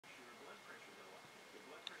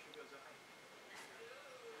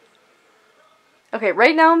Okay,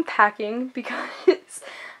 right now I'm packing because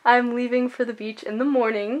I'm leaving for the beach in the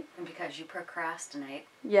morning. And because you procrastinate.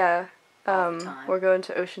 Yeah. All the time. We're going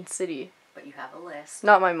to Ocean City. But you have a list.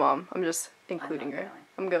 Not my mom. I'm just including her. Going.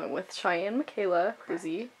 I'm going with Cheyenne, Michaela,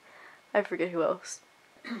 Lizzie. I forget who else.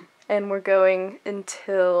 And we're going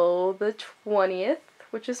until the 20th,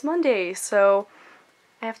 which is Monday, so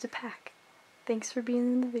I have to pack. Thanks for being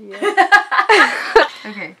in the video.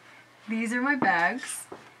 Okay, these are my bags.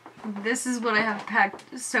 This is what I have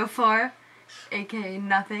packed so far, aka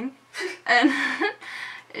nothing. And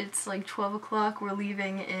it's like 12 o'clock. We're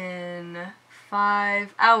leaving in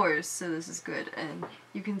 5 hours, so this is good. And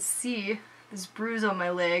you can see this bruise on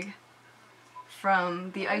my leg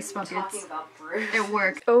from the ice buckets. Talking about bruise. It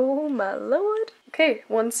worked. Oh my lord. Okay,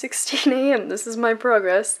 1:16 a.m. This is my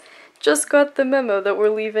progress. Just got the memo that we're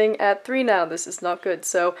leaving at 3 now. This is not good.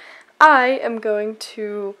 So I am going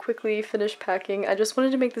to quickly finish packing. I just wanted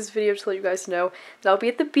to make this video to let you guys know that I'll be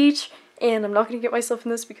at the beach, and I'm not going to get myself in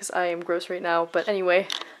this because I am gross right now. But anyway,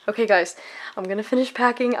 okay guys, I'm going to finish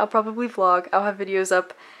packing. I'll probably vlog. I'll have videos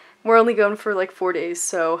up. We're only going for like 4 days,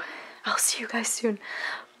 so I'll see you guys soon.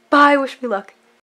 Bye, wish me luck.